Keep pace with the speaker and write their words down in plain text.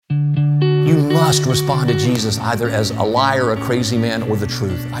you must respond to Jesus either as a liar, a crazy man, or the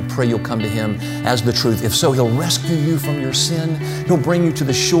truth. I pray you'll come to him as the truth. If so, he'll rescue you from your sin. He'll bring you to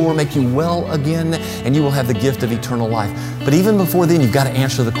the shore, make you well again, and you will have the gift of eternal life. But even before then, you've got to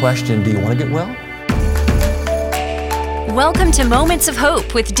answer the question, do you want to get well? Welcome to Moments of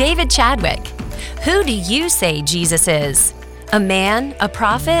Hope with David Chadwick. Who do you say Jesus is? A man, a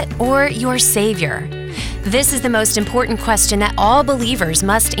prophet, or your Savior? This is the most important question that all believers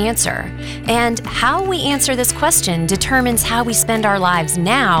must answer. And how we answer this question determines how we spend our lives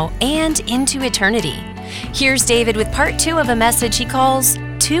now and into eternity. Here's David with part 2 of a message he calls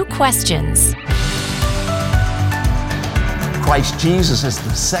 2 Questions. Christ Jesus is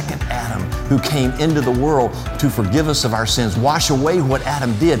the second Adam who came into the world to forgive us of our sins, wash away what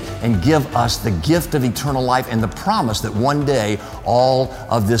Adam did, and give us the gift of eternal life and the promise that one day all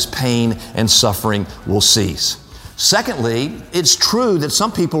of this pain and suffering will cease. Secondly, it's true that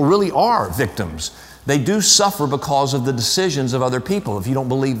some people really are victims. They do suffer because of the decisions of other people. If you don't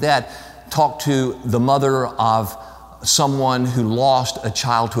believe that, talk to the mother of someone who lost a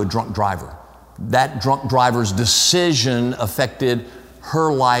child to a drunk driver. That drunk driver's decision affected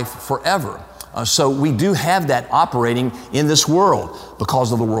her life forever. So we do have that operating in this world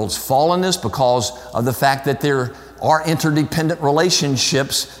because of the world's fallenness, because of the fact that there are interdependent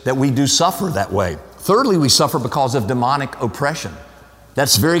relationships that we do suffer that way. Thirdly, we suffer because of demonic oppression.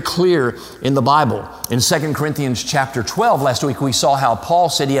 That's very clear in the Bible. In 2 Corinthians chapter 12, last week we saw how Paul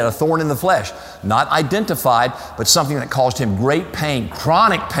said he had a thorn in the flesh, not identified, but something that caused him great pain,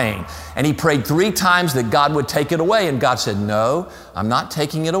 chronic pain. And he prayed 3 times that God would take it away. And God said, no, I'm not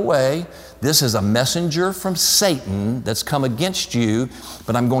taking it away. This is a messenger from Satan that's come against you,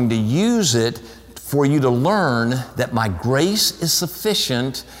 but I'm going to use it for you to learn that my grace is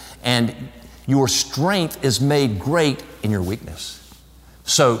sufficient and your strength is made great in your weakness.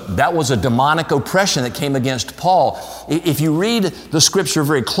 So that was a demonic oppression that came against Paul. If you read the scripture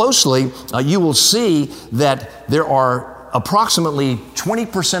very closely, you will see that there are approximately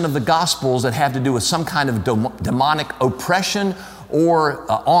 20% of the Gospels that have to do with some kind of demonic oppression or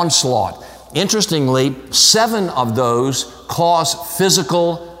onslaught. Interestingly, 7 of those cause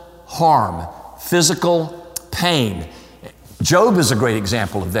physical harm, physical pain. Job is a great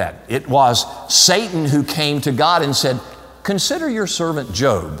example of that. It was Satan who came to God and said, consider your servant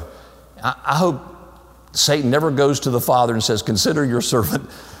Job. I hope Satan never goes to the Father and says, consider your servant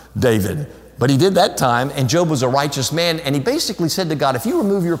David. But he did that time, and Job was a righteous man, and he basically said to God, if you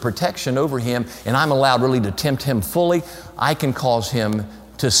remove your protection over him, and I'm allowed really to tempt him fully, I can cause him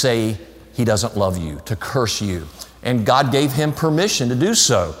to say he doesn't love you, to curse you. And God gave him permission to do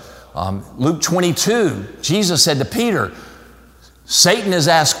so. Luke 22, Jesus said to Peter, Satan has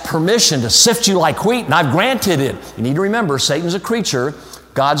asked permission to sift you like wheat, and I've granted it. You need to remember, Satan's a creature,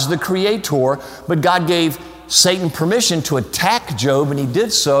 God's the creator, but God gave Satan permission to attack Job, and he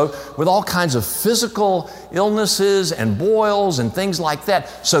did so with all kinds of physical illnesses and boils and things like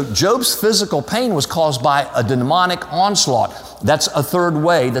that. So Job's physical pain was caused by a demonic onslaught. That's a third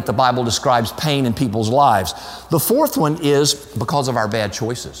way that the Bible describes pain in people's lives. The fourth one is because of our bad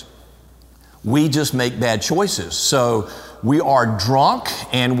choices. We just make bad choices. So we are drunk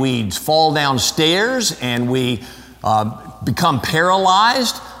and we fall downstairs and we become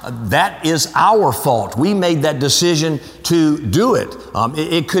paralyzed. That is our fault. We made that decision to do it.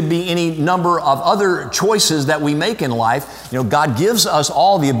 It could be any number of other choices that we make in life. You know, God gives us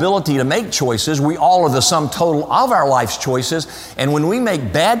all the ability to make choices. We all are the sum total of our life's choices. And when we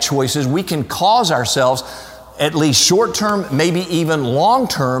make bad choices, we can cause ourselves at least short-term, maybe even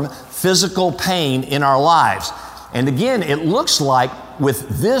long-term physical pain in our lives. And again, it looks like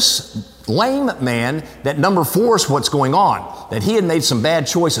with this lame man that number 4 is what's going on, that he had made some bad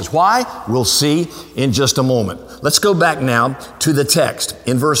choices. Why? We'll see in just a moment. Let's go back now to the text.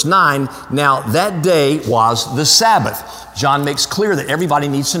 In verse 9, now that day was the Sabbath. John makes clear that everybody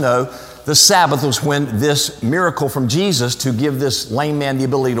needs to know the Sabbath was when this miracle from Jesus to give this lame man the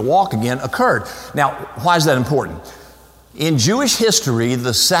ability to walk again occurred. Now, why is that important? In Jewish history,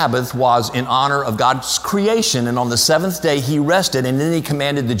 the Sabbath was in honor of God's creation, and on the 7th day he rested, and then he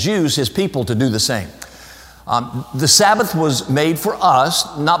commanded the Jews, his people, to do the same. The Sabbath was made for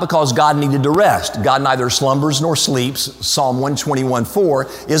us, not because God needed to rest. God neither slumbers nor sleeps. Psalm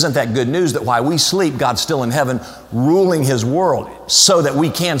 121:4, isn't that good news that while we sleep, God's still in heaven ruling his world so that we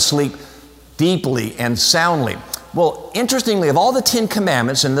can sleep deeply and soundly. Well, interestingly, of all the 10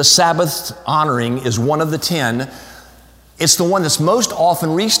 commandments, and the Sabbath honoring is one of the 10, it's the one that's most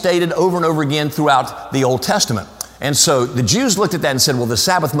often restated over and over again throughout the Old Testament. And so the Jews looked at that and said, well, the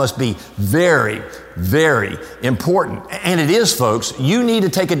Sabbath must be very, very important. And it is, folks. You need to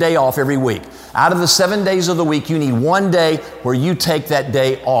take a day off every week. Out of the 7 days of the week, you need one day where you take that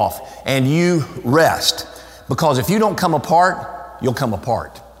day off and you rest. Because if you don't come apart, you'll come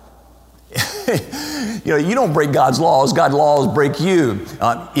apart. You don't break God's laws break you.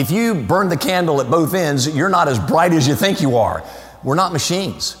 If you burn the candle at both ends, you're not as bright as you think you are. We're not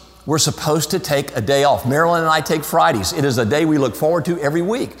machines. We're supposed to take a day off. Marilyn and I take Fridays. It is a day we look forward to every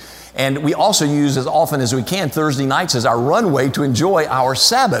week. And we also use as often as we can Thursday nights as our runway to enjoy our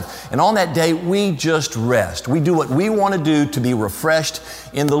Sabbath. And on that day, we just rest. We do what we want to do to be refreshed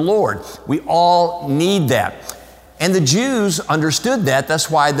in the Lord. We all need that. And the Jews understood that.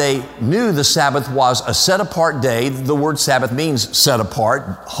 That's why they knew the Sabbath was a set-apart day. The word Sabbath means set apart,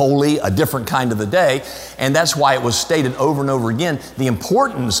 holy, a different kind of a day. And that's why it was stated over and over again, the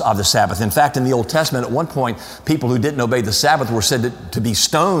importance of the Sabbath. In fact, in the Old Testament, at one point, people who didn't obey the Sabbath were said to be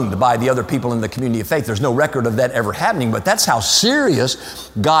stoned by the other people in the community of faith. There's no record of that ever happening, but that's how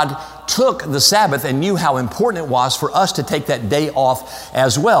serious God took the Sabbath and knew how important it was for us to take that day off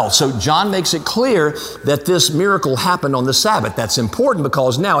as well. So John makes it clear that this miracle happened on the Sabbath. That's important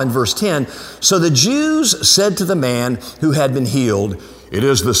because now in verse 10, so the Jews said to the man who had been healed, it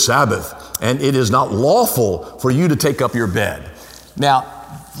is the Sabbath, and it is not lawful for you to take up your bed. Now,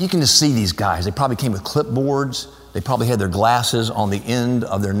 you can just see these guys. They probably came with clipboards. They probably had their glasses on the end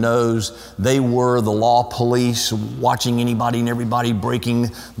of their nose. They were the law police watching anybody and everybody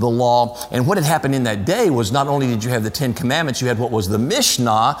breaking the law. And what had happened in that day was not only did you have the 10 Commandments, you had what was the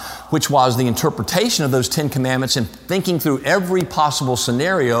Mishnah, which was the interpretation of those 10 Commandments and thinking through every possible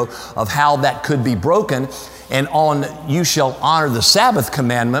scenario of how that could be broken. And on you shall honor the Sabbath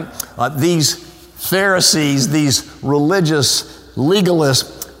commandment, these Pharisees, these religious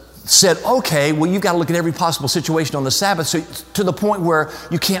legalists, said, okay, well, you've got to look at every possible situation on the Sabbath, so to the point where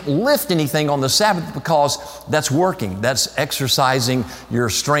you can't lift anything on the Sabbath because that's working. That's exercising your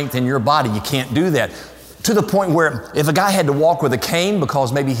strength in your body. You can't do that. To the point where if a guy had to walk with a cane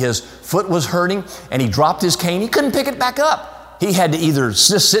because maybe his foot was hurting and he dropped his cane, he couldn't pick it back up. He had to either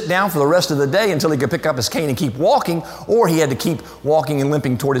just sit down for the rest of the day until he could pick up his cane and keep walking, or he had to keep walking and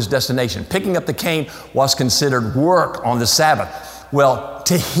limping toward his destination. Picking up the cane was considered work on the Sabbath. Well,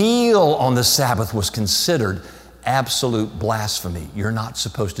 to heal on the Sabbath was considered absolute blasphemy. You're not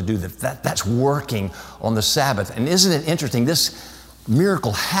supposed to do that. That's working on the Sabbath. And isn't it interesting? This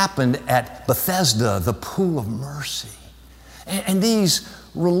miracle happened at Bethesda, the pool of mercy. And these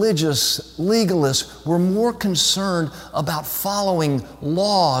religious legalists were more concerned about following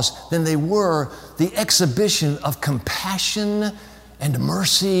laws than they were the exhibition of compassion and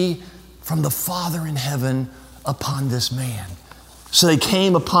mercy from the Father in heaven upon this man. So they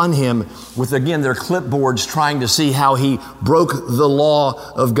came upon him with, again, their clipboards trying to see how he broke the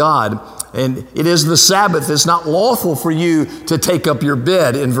law of God. And it is the Sabbath. It's not lawful for you to take up your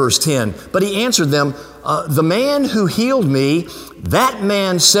bed, in verse 10. But he answered them, the man who healed me, that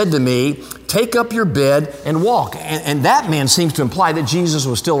man said to me, take up your bed and walk. And that man seems to imply that Jesus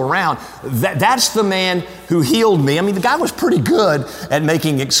was still around. That's the man who healed me. I mean, the guy was pretty good at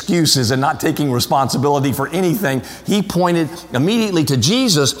making excuses and not taking responsibility for anything. He pointed immediately to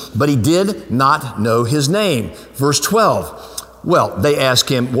Jesus, but he did not know his name. Verse 12. Well, they ask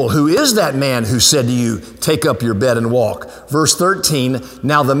him, well, who is that man who said to you, take up your bed and walk? Verse 13,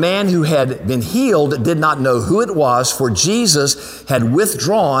 now the man who had been healed did not know who it was, for Jesus had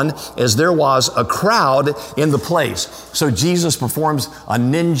withdrawn as there was a crowd in the place. So Jesus performs a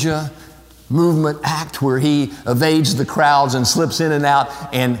ninja movement act where he evades the crowds and slips in and out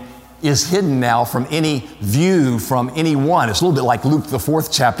and is hidden now from any view from anyone. It's a little bit like Luke, the 4th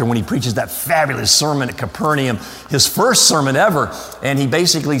chapter, when he preaches that fabulous sermon at Capernaum, his first sermon ever. And he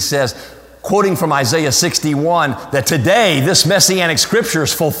basically says, quoting from Isaiah 61, that today this messianic scripture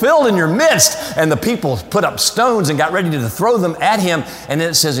is fulfilled in your midst. And the people put up stones and got ready to throw them at him. And then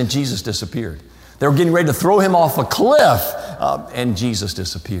it says, and Jesus disappeared. They were getting ready to throw him off a cliff, and Jesus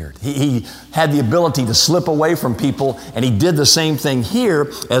disappeared. He had the ability to slip away from people, and he did the same thing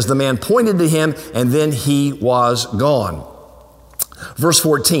here as the man pointed to him, and then he was gone. Verse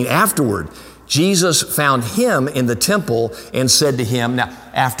 14, afterward, Jesus found him in the temple and said to him, now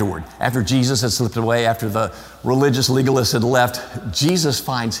after Jesus had slipped away, after the religious legalists had left, Jesus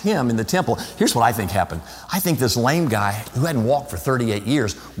finds him in the temple. Here's what I think happened. I think this lame guy who hadn't walked for 38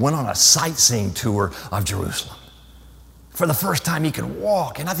 years went on a sightseeing tour of Jerusalem. For the first time he could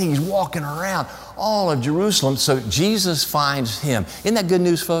walk, and I think he's walking around all of Jerusalem. So Jesus finds him. Isn't that good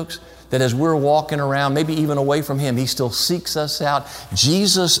news, folks? That as we're walking around, maybe even away from him, he still seeks us out.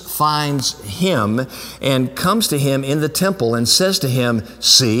 Jesus finds him and comes to him in the temple and says to him,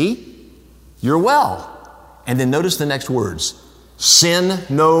 "See, you're well." And then notice the next words, "Sin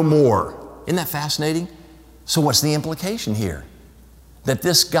no more." Isn't that fascinating? So what's the implication here? That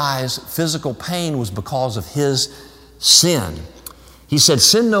this guy's physical pain was because of his sin. He said,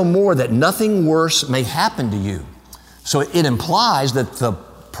 "Sin no more, that nothing worse may happen to you." So it implies that the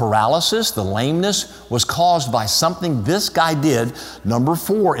paralysis, the lameness, was caused by something this guy did. Number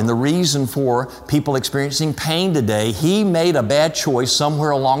 4, in the reason for people experiencing pain today, he made a bad choice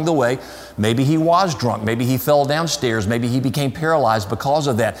somewhere along the way. Maybe he was drunk. Maybe he fell downstairs. Maybe he became paralyzed because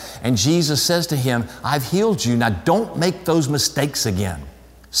of that. And Jesus says to him, "I've healed you. Now don't make those mistakes again.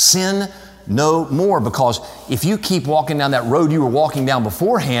 Sin no more." Because if you keep walking down that road you were walking down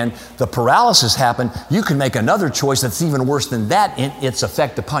beforehand, the paralysis happened, you can make another choice that's even worse than that in its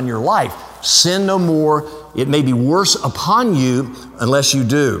effect upon your life. Sin no more. It may be worse upon you unless you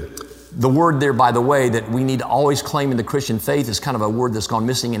do. The word there, by the way, that we need to always claim in the Christian faith is kind of a word that's gone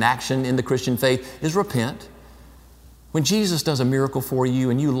missing in action in the Christian faith, is repent. When Jesus does a miracle for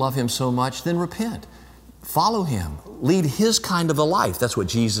you and you love him so much, then repent. Follow him. Lead his kind of a life. That's what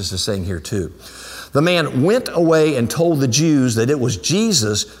Jesus is saying here too. The man went away and told the Jews that it was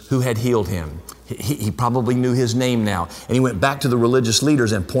Jesus who had healed him. He probably knew his name now. And he went back to the religious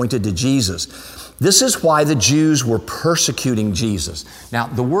leaders and pointed to Jesus. This is why the Jews were persecuting Jesus. Now,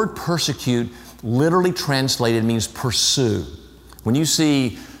 the word persecute literally translated means pursue. When you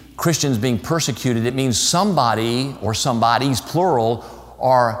see Christians being persecuted, it means somebody or somebody's plural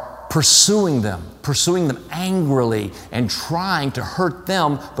are pursuing them angrily and trying to hurt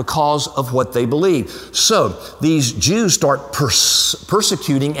them because of what they believe. So these Jews start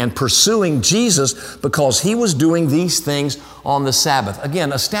persecuting and pursuing Jesus because he was doing these things on the Sabbath.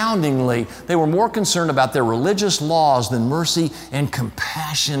 Again, astoundingly, they were more concerned about their religious laws than mercy and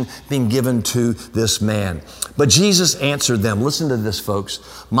compassion being given to this man. But Jesus answered them. Listen to this, folks.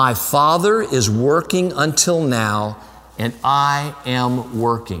 "My Father is working until now, and I am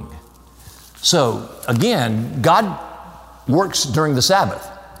working." So again, God works during the Sabbath.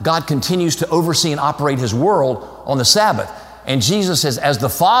 God continues to oversee and operate his world on the Sabbath. And Jesus says, as the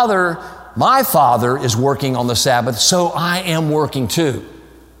Father, my Father is working on the Sabbath, so I am working too.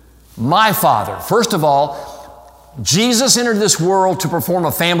 My Father. First of all, Jesus entered this world to perform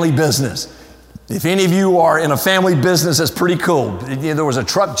a family business. If any of you are in a family business, that's pretty cool. There was a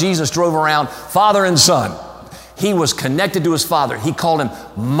truck Jesus drove around, father and son. He was connected to his Father. He called him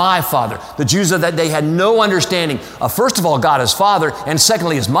my Father. The Jews of that day had no understanding of, first of all, God as Father, and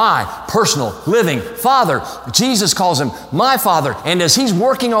secondly, as my personal, living Father. Jesus calls him my Father. And as he's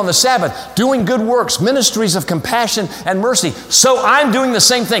working on the Sabbath, doing good works, ministries of compassion and mercy, so I'm doing the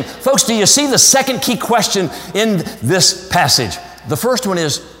same thing. Folks, do you see the second key question in this passage? The first one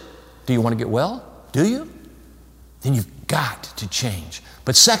is, do you want to get well? Do you? Then you've got to change.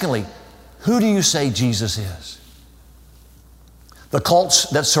 But secondly, who do you say Jesus is? The cults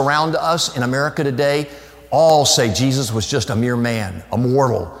that surround us in America today all say Jesus was just a mere man, a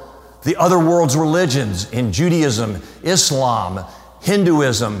mortal. The other world's religions in Judaism, Islam,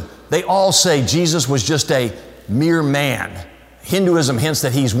 Hinduism, they all say Jesus was just a mere man. Hinduism hints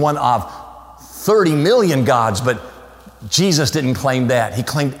that he's one of 30 million gods, but Jesus didn't claim that. He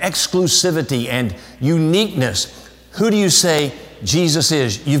claimed exclusivity and uniqueness. Who do you say Jesus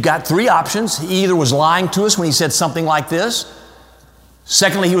is? You've got 3 options. He either was lying to us when he said something like this.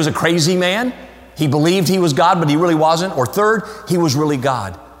 Secondly, he was a crazy man. He believed he was God, but he really wasn't. Or third, he was really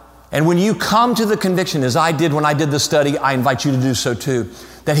God. And when you come to the conviction, as I did when I did the study, I invite you to do so too,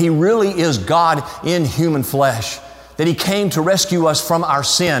 that he really is God in human flesh, that he came to rescue us from our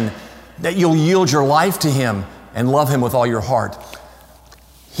sin, that you'll yield your life to him and love him with all your heart.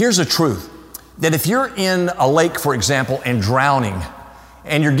 Here's a truth, that if you're in a lake, for example, and drowning,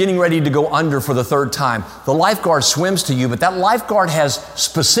 and you're getting ready to go under for the 3rd time, the lifeguard swims to you, but that lifeguard has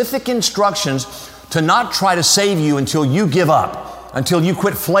specific instructions to not try to save you until you give up, until you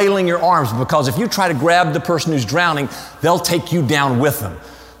quit flailing your arms, because if you try to grab the person who's drowning, they'll take you down with them.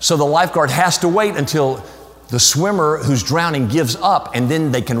 So the lifeguard has to wait until the swimmer who's drowning gives up, and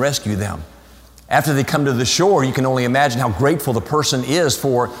then they can rescue them. After they come to the shore, you can only imagine how grateful the person is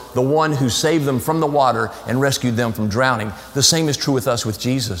for the one who saved them from the water and rescued them from drowning. The same is true with us with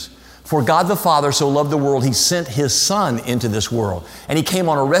Jesus. For God the Father so loved the world, he sent his Son into this world. And he came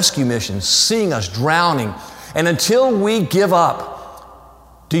on a rescue mission, seeing us drowning. And until we give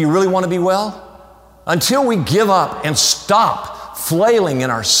up, do you really want to be well? until we give up and stop flailing in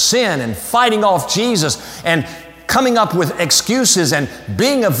our sin and fighting off Jesus and coming up with excuses and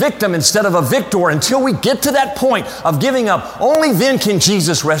being a victim instead of a victor, until we get to that point of giving up, only then can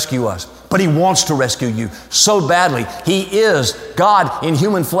Jesus rescue us. But He wants to rescue you so badly. He is God in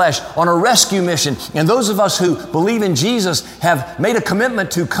human flesh on a rescue mission. And those of us who believe in Jesus have made a commitment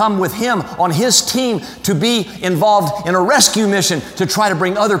to come with Him on His team to be involved in a rescue mission to try to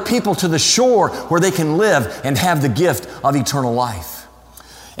bring other people to the shore where they can live and have the gift of eternal life.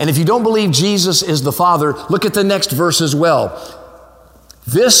 And if you don't believe Jesus is the Father, look at the next verse as well.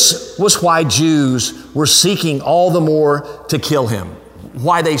 This was why Jews were seeking all the more to kill Him,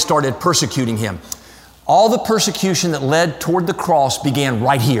 why they started persecuting Him. All the persecution that led toward the cross began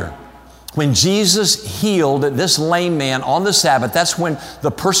right here. When Jesus healed this lame man on the Sabbath, that's when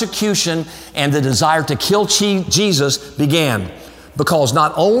the persecution and the desire to kill Jesus began. Because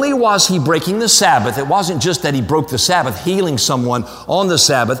not only was He breaking the Sabbath, it wasn't just that He broke the Sabbath, healing someone on the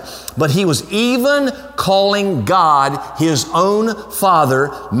Sabbath, but He was even calling God His own Father,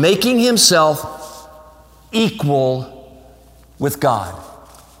 making Himself equal with God.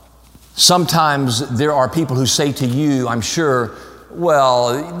 Sometimes there are people who say to you, I'm sure,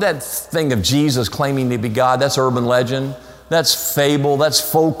 well, that thing of Jesus claiming to be God, that's urban legend, that's fable, that's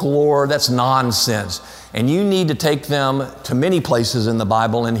folklore, that's nonsense. And you need to take them to many places in the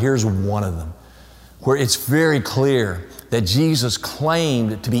Bible, and here's one of them, where it's very clear that Jesus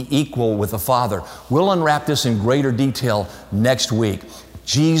claimed to be equal with the Father. We'll unwrap this in greater detail next week.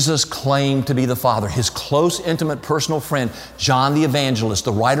 Jesus claimed to be the Father. His close, intimate, personal friend, John the Evangelist,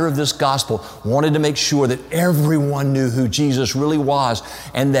 the writer of this gospel, wanted to make sure that everyone knew who Jesus really was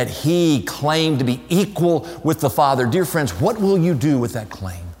and that He claimed to be equal with the Father. Dear friends, what will you do with that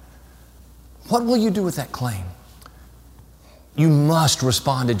claim? What will you do with that claim? You must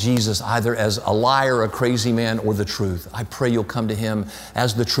respond to Jesus either as a liar, a crazy man, or the truth. I pray you'll come to Him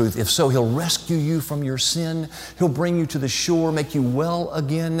as the truth. If so, He'll rescue you from your sin. He'll bring you to the shore, make you well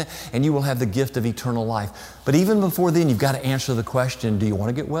again, and you will have the gift of eternal life. But even before then, you've got to answer the question, do you want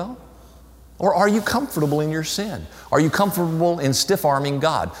to get well? Or are you comfortable in your sin? Are you comfortable in stiff-arming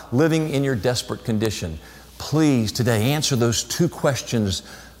God, living in your desperate condition? Please, today, answer those two questions.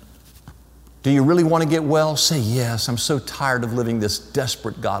 Do you really want to get well? Say yes. I'm so tired of living this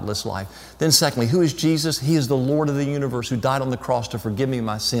desperate, godless life. Then secondly, who is Jesus? He is the Lord of the universe who died on the cross to forgive me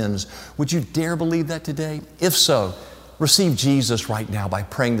my sins. Would you dare believe that today? If so, receive Jesus right now by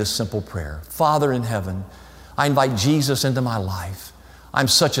praying this simple prayer. Father in heaven, I invite Jesus into my life. I'm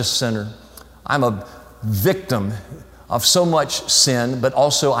such a sinner. I'm a victim of so much sin, but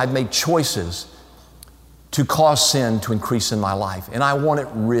also I've made choices to cause sin to increase in my life. And I want it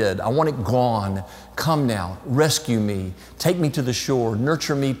rid. I want it gone. Come now, rescue me. Take me to the shore.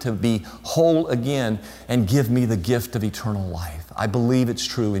 Nurture me to be whole again and give me the gift of eternal life. I believe it's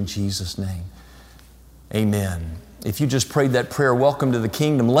true in Jesus' name. Amen. If you just prayed that prayer, welcome to the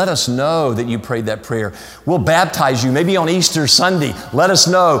kingdom. Let us know that you prayed that prayer. We'll baptize you, maybe on Easter Sunday. Let us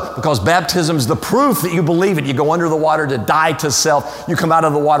know, because baptism is the proof that you believe it. You go under the water to die to self. You come out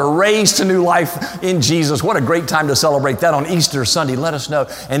of the water raised to new life in Jesus. What a great time to celebrate that on Easter Sunday. Let us know.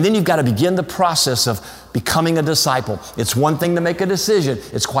 And then you've got to begin the process of becoming a disciple. It's one thing to make a decision.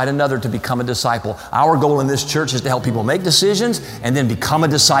 It's quite another to become a disciple. Our goal in this church is to help people make decisions and then become a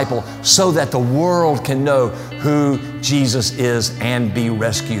disciple so that the world can know who Jesus is and be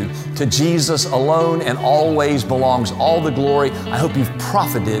rescued. To Jesus alone and always belongs all the glory. I hope you've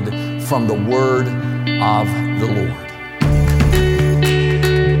profited from the word of the Lord.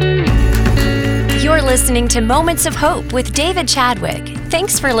 You're listening to Moments of Hope with David Chadwick.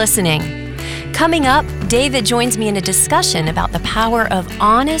 Thanks for listening. Coming up, David joins me in a discussion about the power of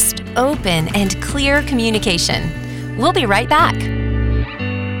honest, open, and clear communication. We'll be right back.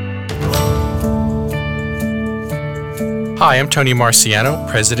 Hi, I'm Tony Marciano,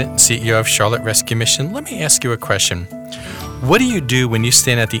 President and CEO of Charlotte Rescue Mission. Let me ask you a question. What do you do when you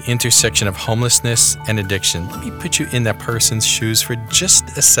stand at the intersection of homelessness and addiction? Let me put you in that person's shoes for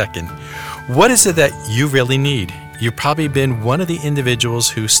just a second. What is it that you really need? You've probably been one of the individuals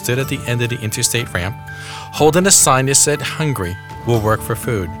who stood at the end of the interstate ramp, holding a sign that said, "Hungry, will work for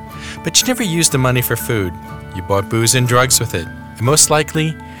food." But you never used the money for food. You bought booze and drugs with it. And most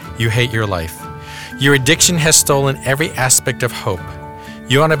likely, you hate your life. Your addiction has stolen every aspect of hope.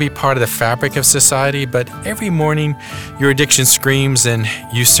 You want to be part of the fabric of society, but every morning, your addiction screams and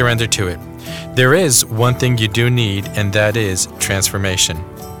you surrender to it. There is one thing you do need, and that is transformation.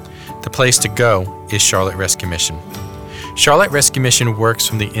 The place to go is Charlotte Rescue Mission. Charlotte Rescue Mission works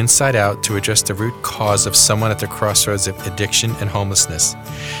from the inside out to address the root cause of someone at the crossroads of addiction and homelessness.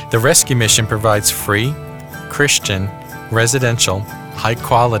 The Rescue Mission provides free, Christian, residential,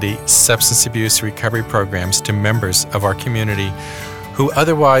 high-quality substance abuse recovery programs to members of our community who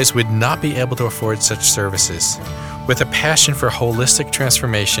otherwise would not be able to afford such services. With a passion for holistic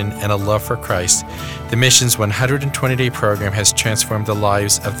transformation and a love for Christ, the mission's 120-day program has transformed the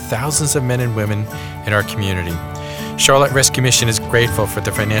lives of thousands of men and women in our community. Charlotte Rescue Mission is grateful for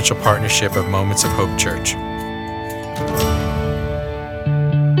the financial partnership of Moments of Hope Church.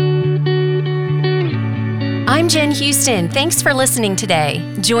 I'm Jen Houston. Thanks for listening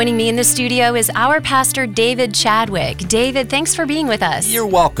today. Joining me in the studio is our pastor, David Chadwick. David, thanks for being with us. You're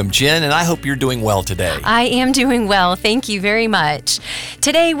welcome, Jen, and I hope you're doing well today. I am doing well. Thank you very much.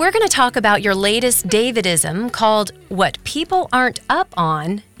 Today, we're going to talk about your latest Davidism called What People Aren't Up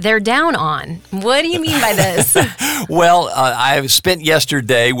On, They're Down On. What do you mean by this? Well, I spent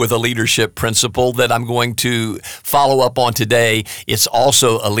yesterday with a leadership principle that I'm going to follow up on today. It's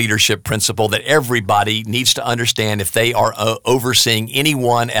also a leadership principle that everybody needs to understand if they are overseeing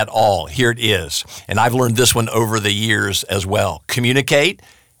anyone at all. Here it is. And I've learned this one over the years as well. Communicate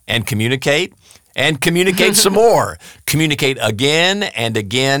and communicate. And communicate some more. Communicate again and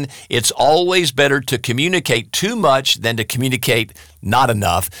again. It's always better to communicate too much than to communicate not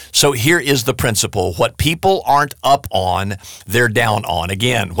enough. So here is the principle. What people aren't up on, they're down on.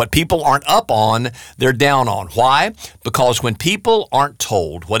 Again, what people aren't up on, they're down on. Why? Because when people aren't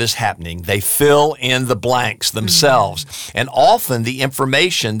told what is happening, they fill in the blanks themselves. Mm-hmm. And often the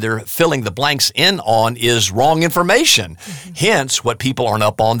information they're filling the blanks in on is wrong information. Mm-hmm. Hence, what people aren't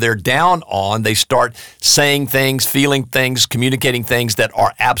up on, they're down on. They start saying things, feeling things, communicating things that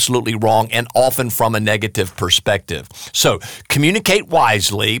are absolutely wrong and often from a negative perspective. So communicate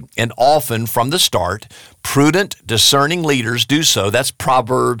wisely and often from the start. Prudent, discerning leaders do so. That's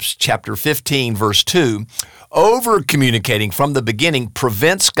Proverbs chapter 15, verse 2. Over-communicating from the beginning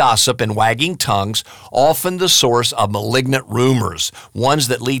prevents gossip and wagging tongues, often the source of malignant rumors, ones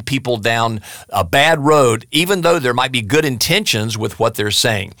that lead people down a bad road, even though there might be good intentions with what they're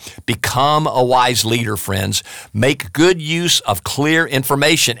saying. Become a wise leader, friends. Make good use of clear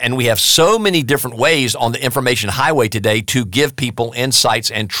information, and we have so many different ways on the information highway today to give people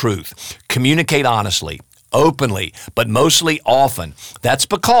insights and truth. Communicate honestly, openly, but mostly often. That's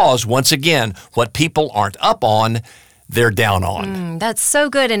because, once again, what people aren't up on, they're down on. That's so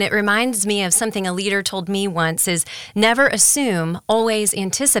good, and it reminds me of something a leader told me once is never assume, always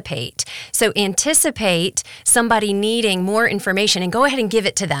anticipate. So anticipate somebody needing more information and go ahead and give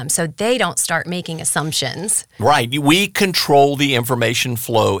it to them so they don't start making assumptions. Right. We control the information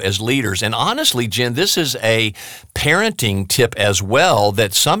flow as leaders. And honestly, Jen, this is a parenting tip as well,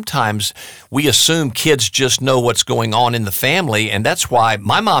 that sometimes we assume kids just know what's going on in the family, and that's why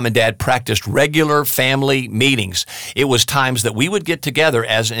my mom and dad practiced regular family meetings. It was times that we would get together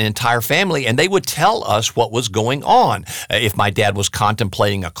as an entire family and they would tell us what was going on. If my dad was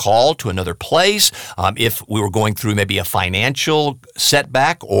contemplating a call to another place, if we were going through maybe a financial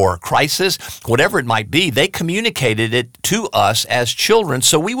setback or crisis, whatever it might be, they communicated it to us as children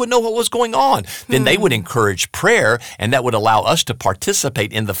so we would know what was going on. Then they would encourage prayer, and that would allow us to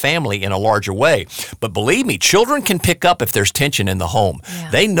participate in the family in a larger way. But believe me, children can pick up if there's tension in the home.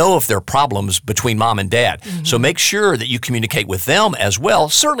 Yeah. They know if there are problems between mom and dad. So make sure that you communicate with them as well.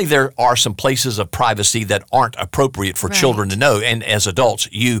 Certainly there are some places of privacy that aren't appropriate for children to know, and as adults,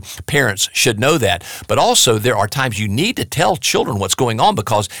 you parents should know that. But also there are times you need to tell children what's going on,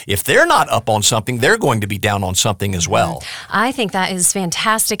 because if they're not up on something, they're going to be down on something as well. I think that is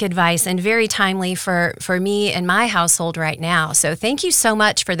fantastic advice and very timely for me and my household right now. So thank you so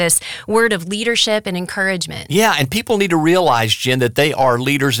much for this word of leadership and encouragement. Yeah, and people need to realize, Jen, that they are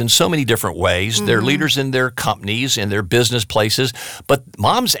leaders in so many different ways. They're leaders in their companies, in their business places, but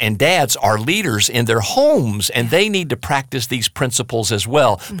moms and dads are leaders in their homes, and they need to practice these principles as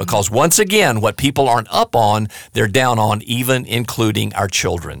well, because once again, what people aren't up on, they're down on, even including our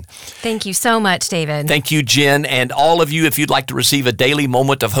children. Thank you so much, David. Thank you, Jen, and all of you, if you'd like to receive a daily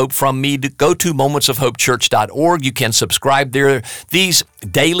moment of hope from me, go to momentsofhopechurch.org. You can subscribe there. These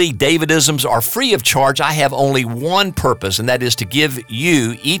daily Davidisms are free of charge. I have only one purpose, and that is to give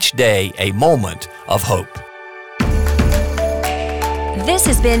you each day a moment of hope. This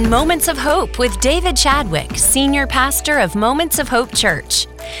has been Moments of Hope with David Chadwick, Senior Pastor of Moments of Hope Church.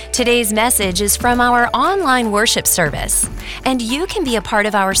 Today's message is from our online worship service, and you can be a part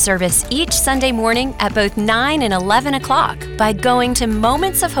of our service each Sunday morning at both 9 and 11 o'clock by going to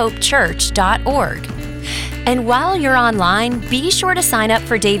momentsofhopechurch.org. And while you're online, be sure to sign up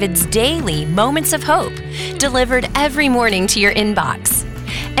for David's daily Moments of Hope, delivered every morning to your inbox.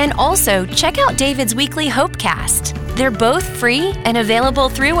 And also, check out David's weekly Hopecast. They're both free and available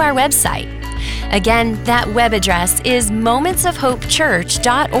through our website. Again, that web address is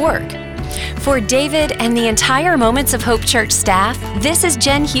momentsofhopechurch.org. For David and the entire Moments of Hope Church staff, this is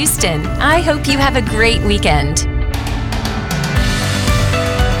Jen Houston. I hope you have a great weekend.